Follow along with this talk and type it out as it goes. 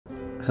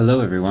Hello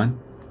everyone.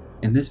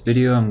 In this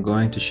video I'm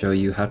going to show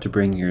you how to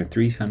bring your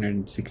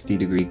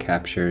 360-degree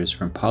captures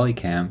from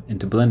Polycam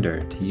into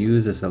Blender to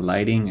use as a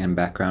lighting and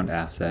background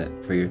asset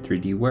for your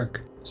 3D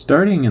work.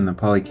 Starting in the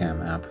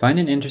Polycam app, find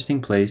an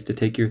interesting place to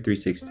take your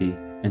 360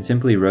 and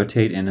simply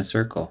rotate in a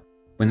circle.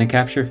 When the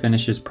capture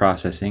finishes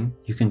processing,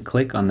 you can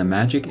click on the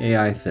Magic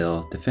AI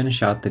Fill to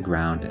finish out the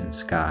ground and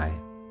sky.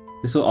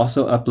 This will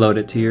also upload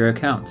it to your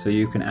account so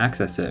you can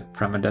access it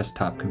from a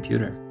desktop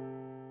computer.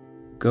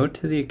 Go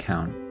to the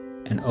account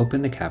and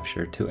open the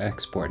capture to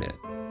export it.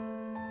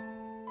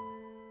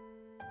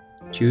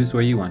 Choose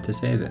where you want to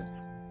save it.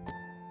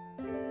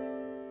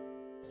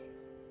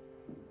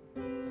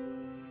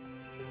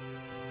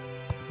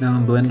 Now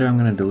in Blender I'm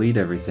going to delete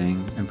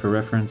everything, and for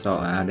reference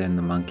I'll add in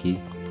the monkey.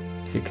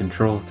 Hit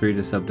Ctrl+3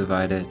 to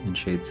subdivide it and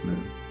shade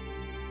smooth.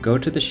 Go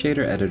to the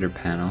shader editor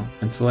panel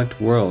and select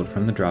World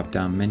from the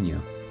drop-down menu.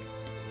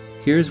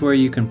 Here's where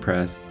you can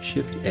press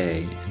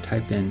Shift-A and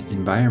type in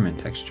Environment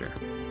Texture.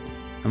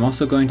 I'm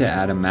also going to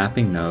add a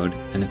mapping node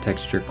and a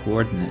texture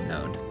coordinate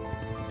node.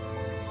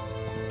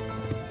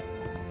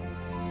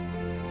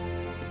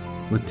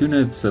 With two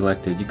nodes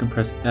selected, you can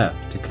press F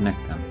to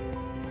connect them.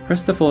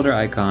 Press the folder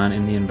icon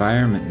in the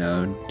environment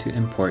node to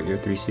import your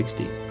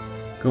 360.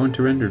 Go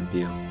into rendered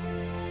view.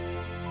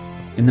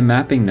 In the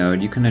mapping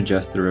node, you can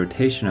adjust the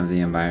rotation of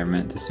the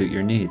environment to suit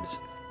your needs.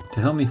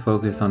 To help me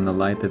focus on the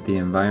light that the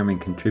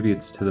environment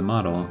contributes to the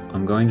model,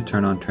 I'm going to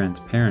turn on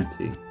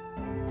transparency.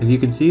 If you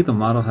can see, the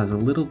model has a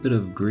little bit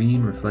of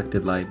green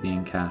reflected light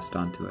being cast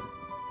onto it.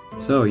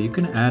 So you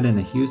can add in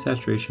a hue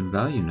saturation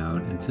value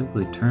node and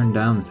simply turn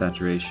down the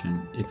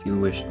saturation if you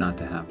wish not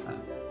to have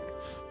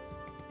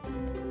that.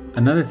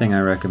 Another thing I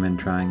recommend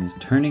trying is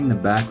turning the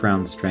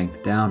background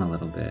strength down a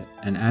little bit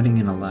and adding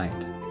in a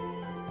light.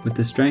 With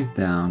the strength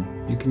down,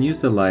 you can use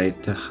the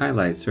light to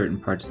highlight certain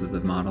parts of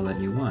the model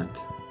that you want,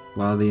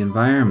 while the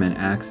environment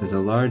acts as a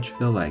large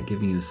fill light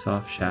giving you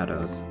soft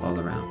shadows all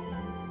around.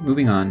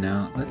 Moving on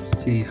now, let's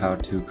see how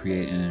to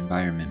create an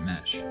environment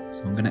mesh.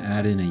 So I'm going to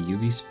add in a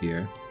UV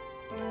sphere.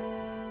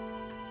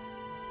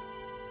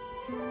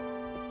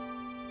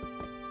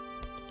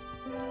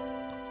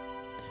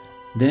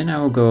 Then I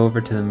will go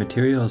over to the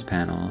materials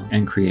panel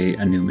and create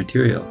a new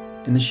material.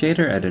 In the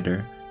shader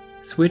editor,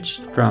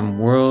 switch from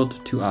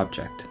world to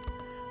object.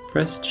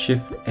 Press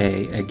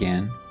Shift-A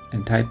again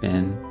and type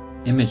in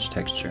image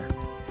texture.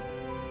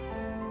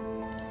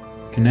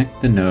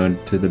 Connect the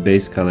node to the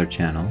base color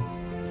channel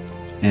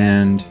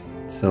and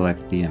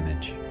select the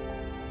image.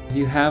 If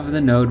you have the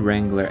Node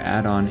Wrangler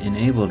add-on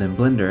enabled in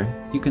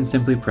Blender, you can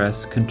simply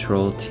press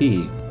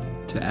Ctrl+T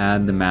to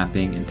add the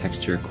mapping and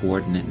texture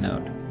coordinate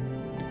node.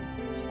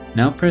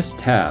 Now press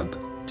Tab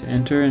to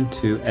enter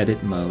into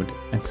edit mode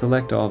and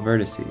select all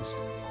vertices.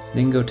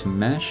 Then go to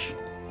Mesh,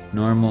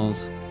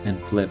 Normals,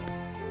 and Flip.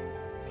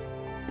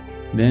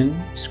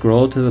 Then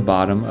scroll to the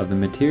bottom of the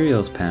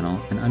Materials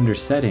panel and under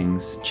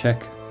Settings,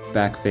 check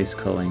Backface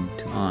Culling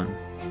to On.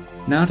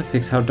 Now to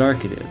fix how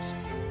dark it is.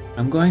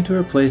 I'm going to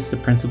replace the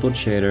principled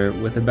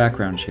shader with a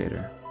background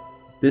shader.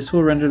 This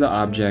will render the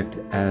object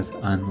as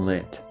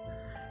unlit.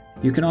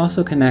 You can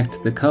also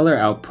connect the color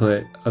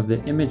output of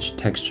the image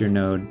texture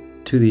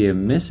node to the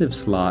emissive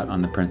slot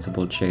on the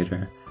principled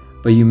shader,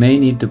 but you may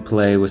need to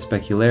play with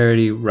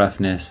specularity,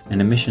 roughness,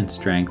 and emission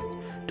strength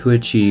to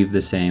achieve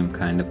the same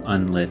kind of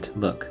unlit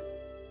look.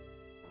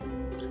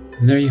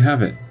 And there you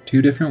have it,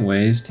 two different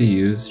ways to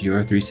use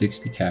your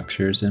 360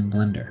 captures in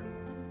Blender.